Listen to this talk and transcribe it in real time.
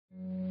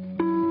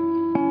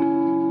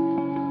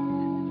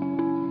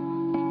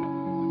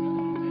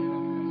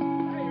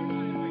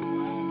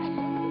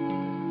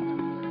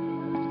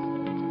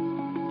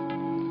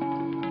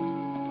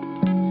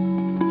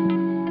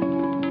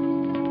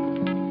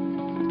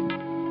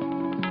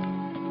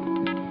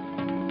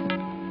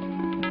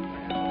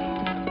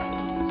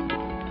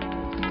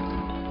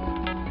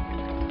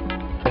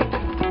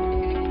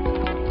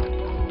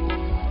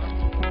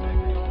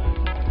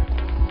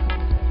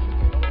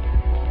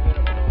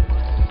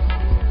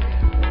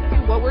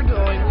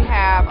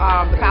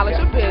have the College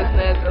of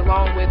Business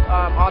along with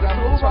all the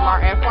schools from our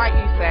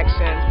FYE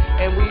section,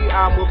 and we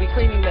will be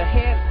cleaning the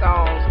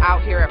headstones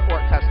out here at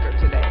Fort Custer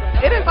today.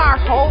 It is our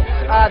hope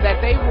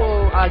that they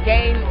will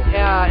gain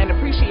an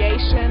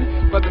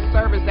appreciation for the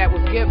service that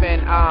was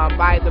given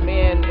by the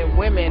men and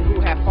women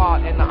who have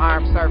fought in the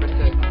armed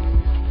services.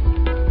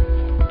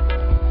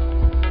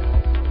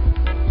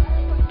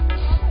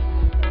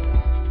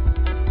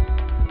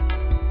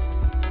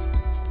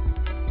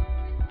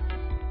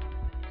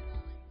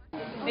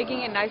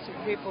 Making it nicer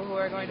for people who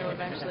are going to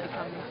eventually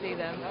come and see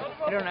them.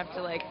 I don't have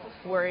to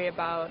worry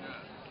about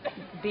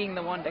being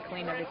the one to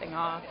clean everything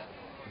off.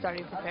 It's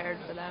already prepared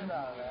for them.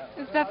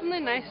 It's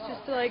definitely nice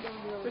just to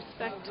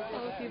respect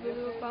all the people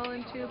who have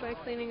fallen too by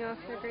cleaning off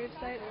their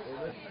gravesite.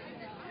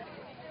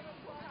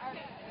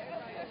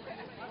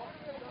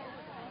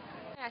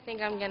 I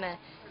think I'm going to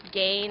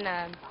gain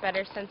a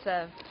better sense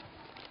of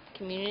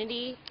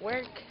community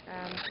work.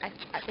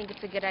 I think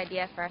it's a good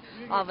idea for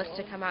all of us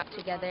to come out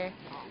together,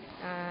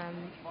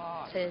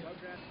 to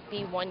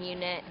be one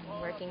unit,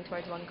 working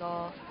towards one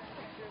goal,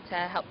 to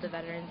help the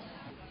veterans.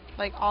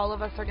 All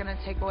of us are going to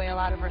take away a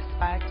lot of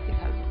respect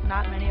because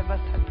not many of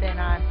us have been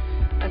on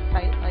a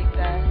site like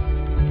this.